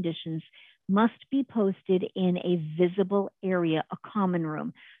working conditions must be posted in a visible area, a common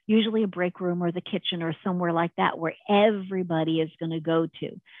room, usually a break room or the kitchen or somewhere like that where everybody is going to go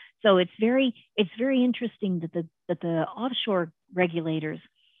to. So it's very interesting that the offshore regulators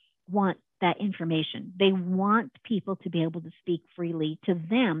want that information. They want people to be able to speak freely to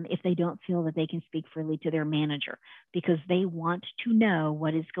them if they don't feel that they can speak freely to their manager, because they want to know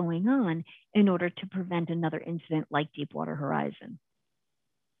what is going on in order to prevent another incident like Deepwater Horizon.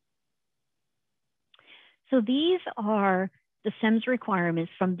 So these are the SEMS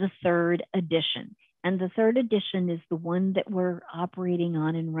requirements from the 3rd edition. And the 3rd edition is the one that we're operating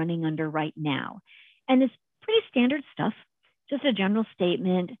on and running under right now. And it's pretty standard stuff, just a general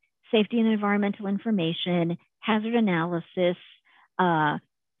statement, safety and environmental information, hazard analysis,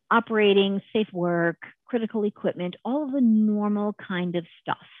 operating, safe work, critical equipment, all of the normal kind of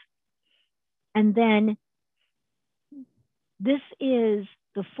stuff. And then this is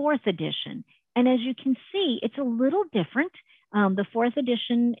the 4th edition. And as you can see, it's a little different. The 4th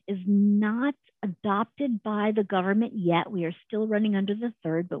edition is not adopted by the government yet. We are still running under the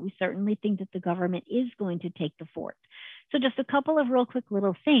 3rd, but we certainly think that the government is going to take the 4th. So just a couple of real quick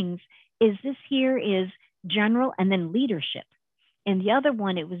little things is this here is general and then leadership. And the other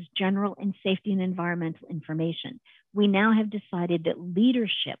one, it was general and safety and environmental information. We now have decided that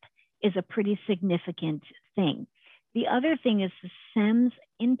leadership is a pretty significant thing. The other thing is the SEMS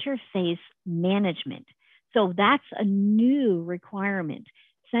interface management. So that's a new requirement.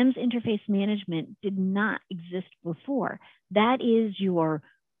 SEMS interface management did not exist before. That is your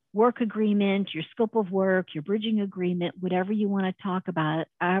work agreement, your scope of work, your bridging agreement, whatever you want to talk about,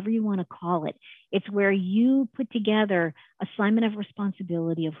 however you want to call it. It's where you put together assignment of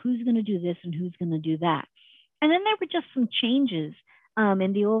responsibility of who's going to do this and who's going to do that. And then there were just some changes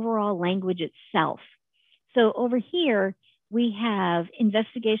in the overall language itself. So over here, we have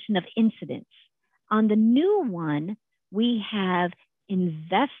investigation of incidents. On the new one, we have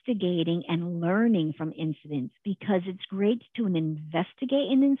investigating and learning from incidents, because it's great to investigate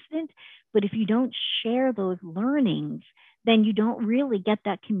an incident, but if you don't share those learnings, then you don't really get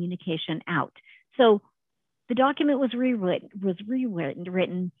that communication out. So the document was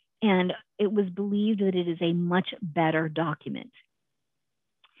rewritten, and it was believed that it is a much better document.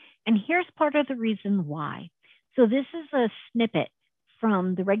 And here's part of the reason why. So this is a snippet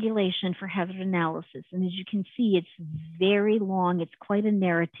from the regulation for hazard analysis. And as you can see, it's very long. It's quite a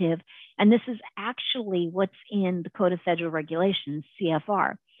narrative. And this is actually what's in the Code of Federal Regulations,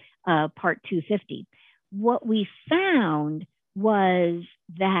 CFR, Part 250. What we found was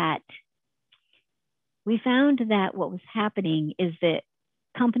that what was happening is that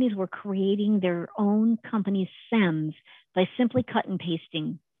companies were creating their own company SEMS by simply cut and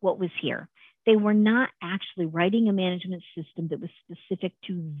pasting what was here. They were not actually writing a management system that was specific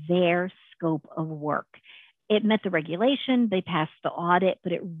to their scope of work. It met the regulation, they passed the audit,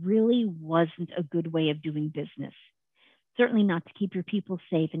 but it really wasn't a good way of doing business. Certainly not to keep your people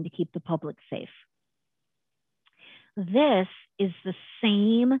safe and to keep the public safe. This is the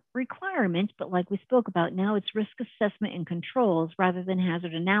same requirement, but like we spoke about, now it's risk assessment and controls rather than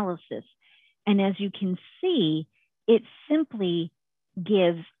hazard analysis. And as you can see, it simply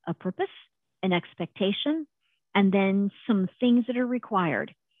gives a purpose, an expectation, and then some things that are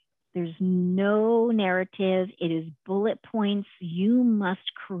required. There's no narrative. It is bullet points. You must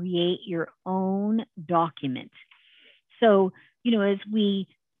create your own document. So, as we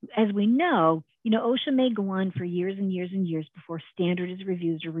know, OSHA may go on for years and years and years before standard is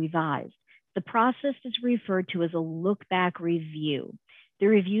reviewed or revised. The process is referred to as a look-back review. The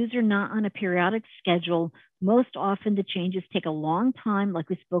reviews are not on a periodic schedule. Most often the changes take a long time, like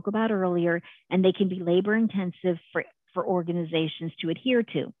we spoke about earlier, and they can be labor-intensive for organizations to adhere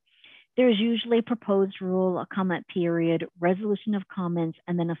to. There's usually a proposed rule, a comment period, resolution of comments,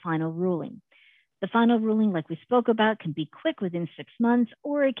 and then a final ruling. The final ruling, like we spoke about, can be quick within 6 months,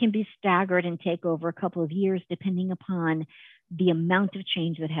 or it can be staggered and take over a couple of years, depending upon the amount of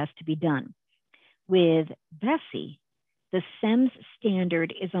change that has to be done. With BSEE, the SEMS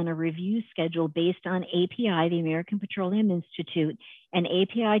standard is on a review schedule based on API, the American Petroleum Institute, and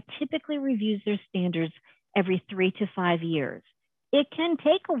API typically reviews their standards every 3 to 5 years. It can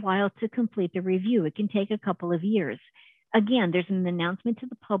take a while to complete the review. It can take a couple of years. Again, there's an announcement to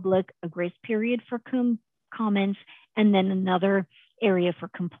the public, a grace period for comments, and then another area for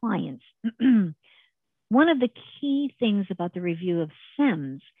compliance. One of the key things about the review of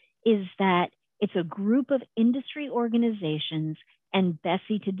SEMS is that it's a group of industry organizations and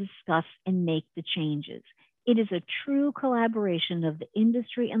BSEE to discuss and make the changes. It is a true collaboration of the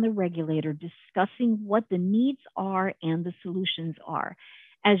industry and the regulator discussing what the needs are and the solutions are.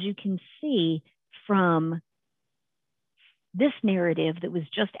 As you can see from this narrative that was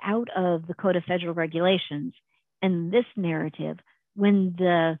just out of the Code of Federal Regulations and this narrative, when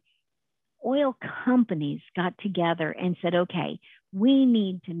the oil companies got together and said, okay, we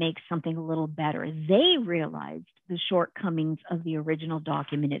need to make something a little better. They realized the shortcomings of the original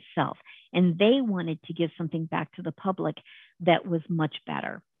document itself, and they wanted to give something back to the public that was much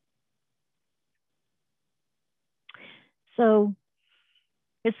better. So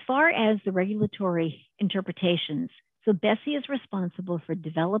as far as the regulatory interpretations, so BSEE is responsible for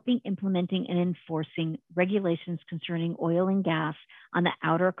developing, implementing, and enforcing regulations concerning oil and gas on the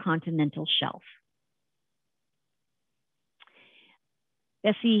outer continental shelf.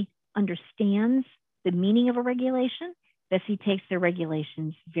 BSEE understands the meaning of a regulation. BSEE takes their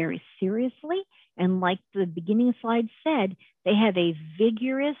regulations very seriously. And like the beginning slide said, they have a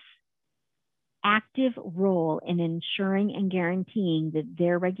vigorous, active role in ensuring and guaranteeing that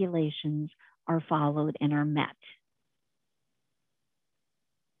their regulations are followed and are met.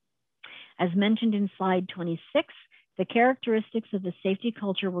 As mentioned in slide 26, the characteristics of the safety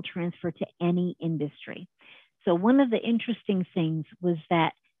culture will transfer to any industry. So one of the interesting things was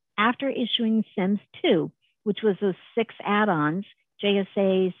that after issuing SEMS 2, which was those 6 add-ons,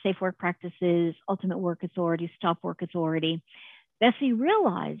 JSA, Safe Work Practices, Ultimate Work Authority, Stop Work Authority, BSEE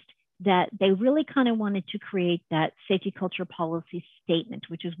realized that they really kind of wanted to create that safety culture policy statement,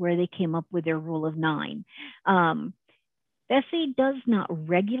 which is where they came up with their rule of 9. BSEE does not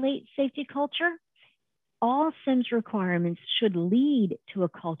regulate safety culture. All SEMS requirements should lead to a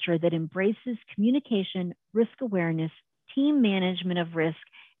culture that embraces communication, risk awareness, team management of risk,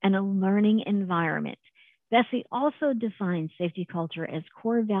 and a learning environment. BSEE also defines safety culture as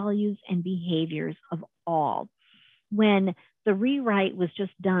core values and behaviors of all. When the rewrite was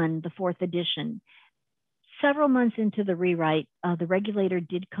just done, the 4th edition, several months into the rewrite, the regulator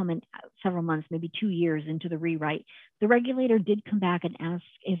did come in, several months, maybe 2 years into the rewrite, the regulator did come back and ask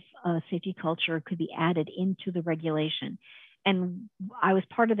if safety culture could be added into the regulation. And I was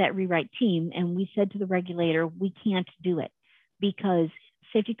part of that rewrite team, and we said to the regulator, we can't do it because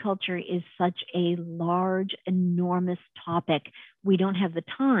safety culture is such a large, enormous topic. We don't have the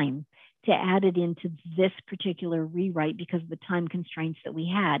time to add it into this particular rewrite because of the time constraints that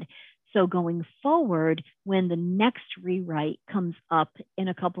we had. So going forward, when the next rewrite comes up in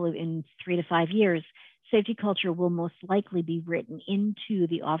 3 to 5 years, safety culture will most likely be written into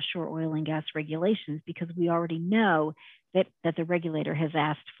the offshore oil and gas regulations because we already know that the regulator has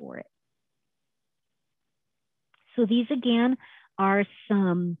asked for it. So these again are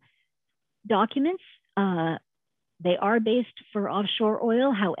some documents. They are based for offshore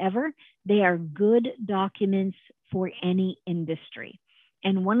oil. However, they are good documents for any industry.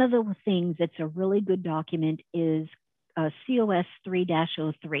 And one of the things that's a really good document is COS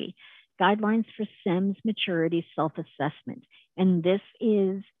 3-03, Guidelines for SEMS Maturity Self-Assessment. And this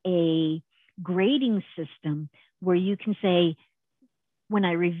is a grading system where you can say, when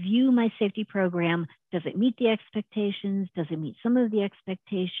I review my safety program, does it meet the expectations? Does it meet some of the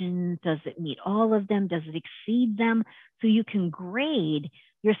expectations? Does it meet all of them? Does it exceed them? So you can grade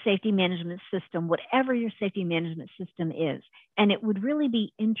your safety management system, whatever your safety management system is. And it would really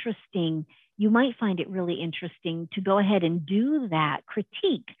be interesting, you might find it really interesting to go ahead and do that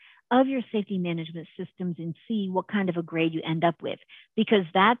critique of your safety management systems and see what kind of a grade you end up with, because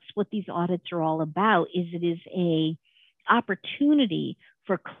that's what these audits are all about. It is a opportunity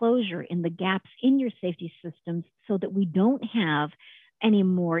for closure in the gaps in your safety systems so that we don't have any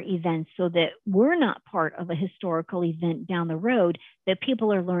more events, so that we're not part of a historical event down the road that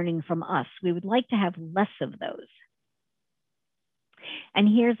people are learning from us. We would like to have less of those. And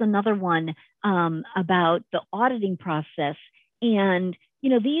here's another one about the auditing process. And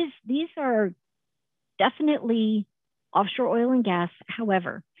these are definitely offshore oil and gas.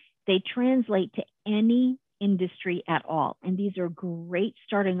 However, they translate to any industry at all. And these are great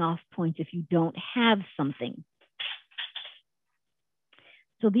starting off points if you don't have something.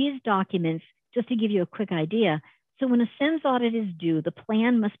 So these documents, just to give you a quick idea, so when a SENS audit is due, the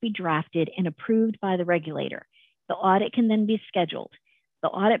plan must be drafted and approved by the regulator. The audit can then be scheduled. The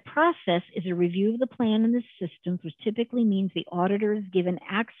audit process is a review of the plan and the systems, which typically means the auditor is given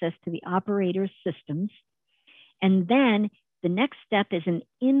access to the operator's systems. And then the next step is an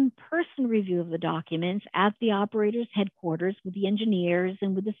in-person review of the documents at the operator's headquarters with the engineers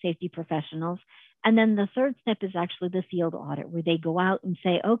and with the safety professionals. And then the third step is actually the field audit, where they go out and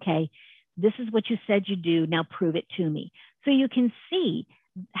say, okay, this is what you said you do, now prove it to me. So you can see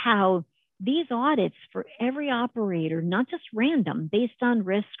how these audits for every operator, not just random, based on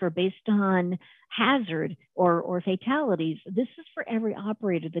risk or based on hazard or fatalities, this is for every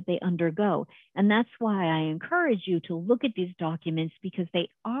operator that they undergo. And that's why I encourage you to look at these documents, because they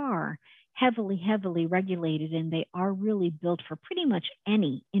are heavily, heavily regulated, and they are really built for pretty much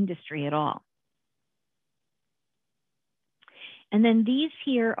any industry at all. And then these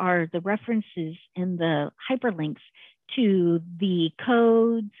here are the references and the hyperlinks to the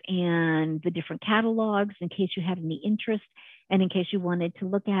codes and the different catalogs in case you have any interest, and in case you wanted to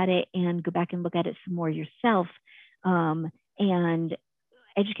look at it and go back and look at it some more yourself and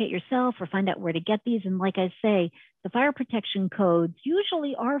educate yourself or find out where to get these. And like I say, the fire protection codes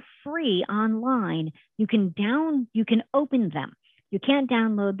usually are free online. You can open them. You can't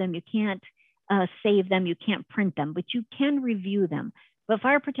download them. You can't save them. You can't print them, but you can review them. But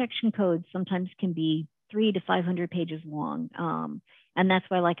fire protection codes sometimes can be 300 to 500 pages long. And that's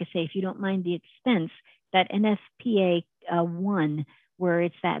why, like I say, if you don't mind the expense, that NFPA 1, where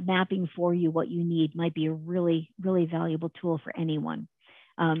it's that mapping for you what you need, might be a really, really valuable tool for anyone.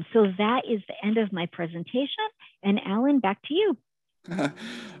 So that is the end of my presentation. And Alan, back to you. All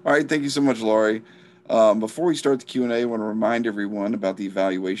right, thank you so much, Laurie. Before we start the Q&A, I want to remind everyone about the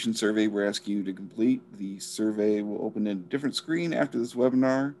evaluation survey we're asking you to complete. The survey will open in a different screen after this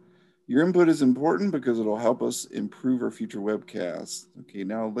webinar. Your input is important because it'll help us improve our future webcasts. Okay,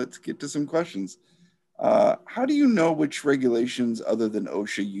 now let's get to some questions. How do you know which regulations other than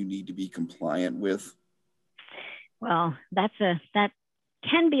OSHA you need to be compliant with? Well, that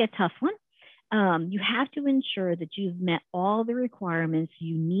can be a tough one. You have to ensure that you've met all the requirements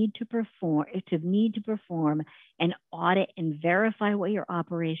you need to perform and audit and verify what your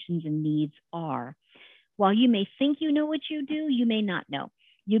operations and needs are. While you may think you know what you do, you may not know.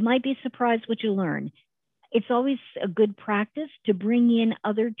 You might be surprised what you learn. It's always a good practice to bring in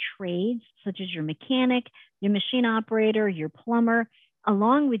other trades, such as your mechanic, your machine operator, your plumber,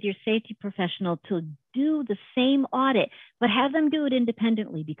 along with your safety professional, to do the same audit, but have them do it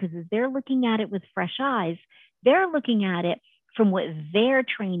independently, because as they're looking at it with fresh eyes, they're looking at it from what their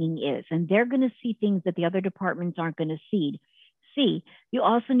training is, and they're going to see things that the other departments aren't going to see. You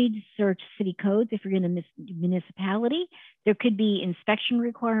also need to search city codes if you're in a municipality. There could be inspection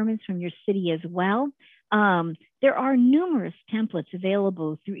requirements from your city as well. There are numerous templates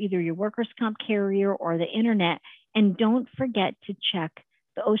available through either your workers' comp carrier or the internet. And don't forget to check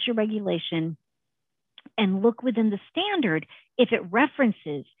the OSHA regulation and look within the standard if it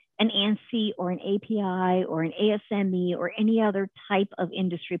references an ANSI or an API or an ASME or any other type of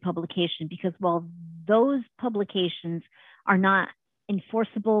industry publication, because while those publications are not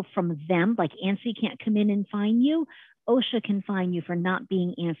enforceable from them, like ANSI can't come in and fine you, OSHA can fine you for not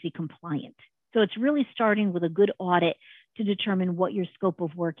being ANSI compliant. So it's really starting with a good audit to determine what your scope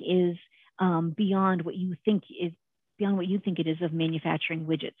of work is beyond what you think it is of manufacturing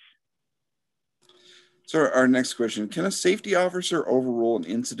widgets. So our next question, can a safety officer overrule an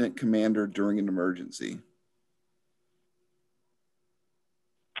incident commander during an emergency?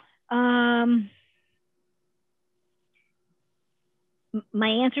 My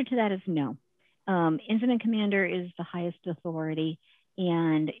answer to that is no. Incident commander is the highest authority,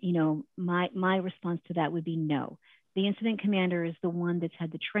 and my response to that would be no. The incident commander is the one that's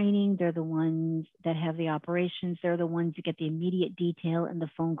had the training. They're the ones that have the operations. They're the ones that get the immediate detail and the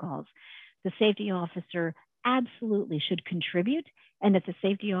phone calls. The safety officer absolutely should contribute. And if the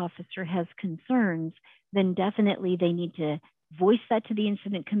safety officer has concerns, then definitely they need to voice that to the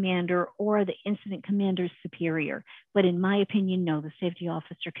incident commander or the incident commander's superior. But in my opinion, no, the safety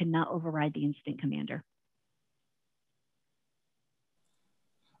officer cannot override the incident commander.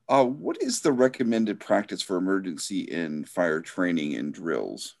 What is the recommended practice for emergency and fire training and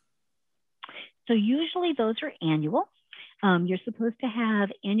drills? So usually those are annual. You're supposed to have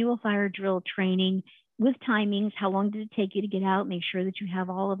annual fire drill training with timings. How long did it take you to get out? Make sure that you have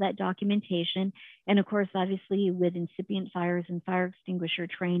all of that documentation. And of course, obviously with incipient fires and fire extinguisher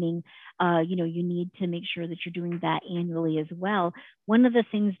training, you need to make sure that you're doing that annually as well. One of the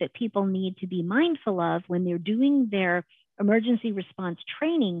things that people need to be mindful of when they're doing their emergency response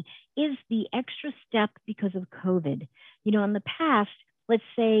training is the extra step because of COVID. In the past, let's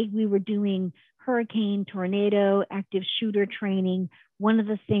say we were doing hurricane, tornado, active shooter training. One of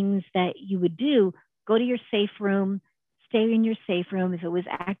the things that you would do, go to your safe room, stay in your safe room. If it was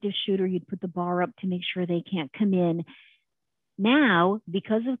active shooter, you'd put the bar up to make sure they can't come in. Now,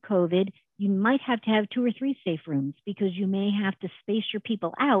 because of COVID, you might have to have 2 or 3 safe rooms because you may have to space your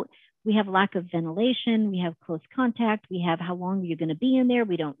people out. We have lack of ventilation, we have close contact, we have how long you're going to be in there,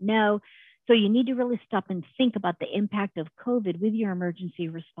 we don't know. So you need to really stop and think about the impact of COVID with your emergency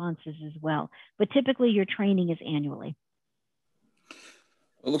responses as well. But typically your training is annually.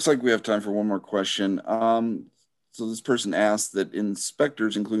 It looks like we have time for one more question. So this person asked that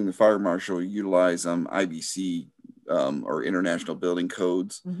inspectors, including the fire marshal, utilize IBC or International Building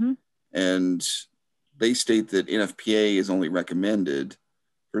Codes. Mm-hmm. And they state that NFPA is only recommended.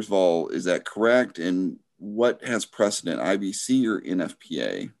 First of all, is that correct? And what has precedent, IBC or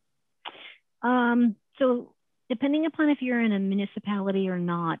NFPA? So depending upon if you're in a municipality or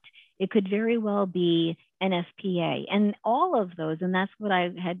not, it could very well be NFPA. And all of those, and that's what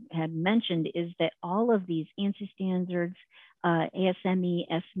I had mentioned, is that all of these ANSI standards, ASME,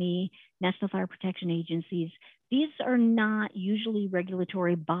 ESME, National Fire Protection Agencies, these are not usually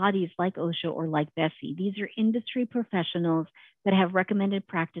regulatory bodies like OSHA or like BSEE. These are industry professionals that have recommended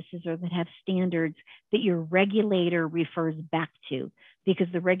practices or that have standards that your regulator refers back to, because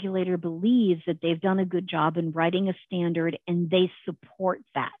the regulator believes that they've done a good job in writing a standard and they support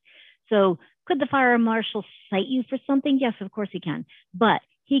that. So could the fire marshal cite you for something? Yes, of course he can. But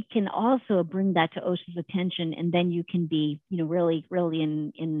he can also bring that to OSHA's attention, and then you can be, really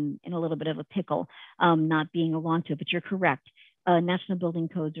in a little bit of a pickle, not being along to it. But you're correct. National building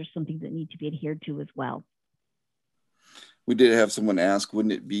codes are something that need to be adhered to as well. We did have someone ask,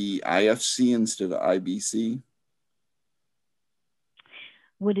 wouldn't it be IFC instead of IBC?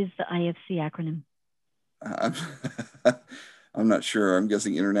 What is the IFC acronym? I'm not sure. I'm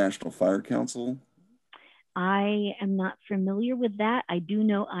guessing International Fire Council. I am not familiar with that. I do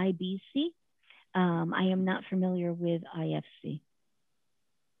know IBC. I am not familiar with IFC.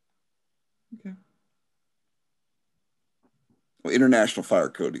 Okay. Well, International Fire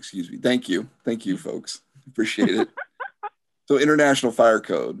Code, excuse me. Thank you. Thank you, folks. Appreciate it. So International Fire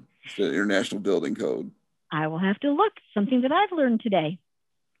Code, the International Building Code. I will have to look. Something that I've learned today.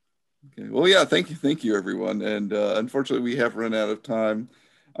 Okay. Well, yeah, thank you, everyone. And unfortunately, we have run out of time.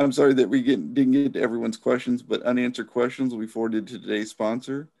 I'm sorry that we didn't get to everyone's questions, but unanswered questions will be forwarded to today's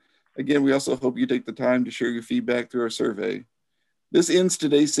sponsor. Again, we also hope you take the time to share your feedback through our survey. This ends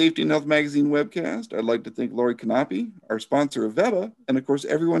today's Safety and Health Magazine webcast. I'd like to thank Lori Knappe, our sponsor, Avetta, and of course,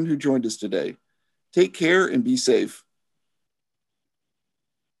 everyone who joined us today. Take care and be safe.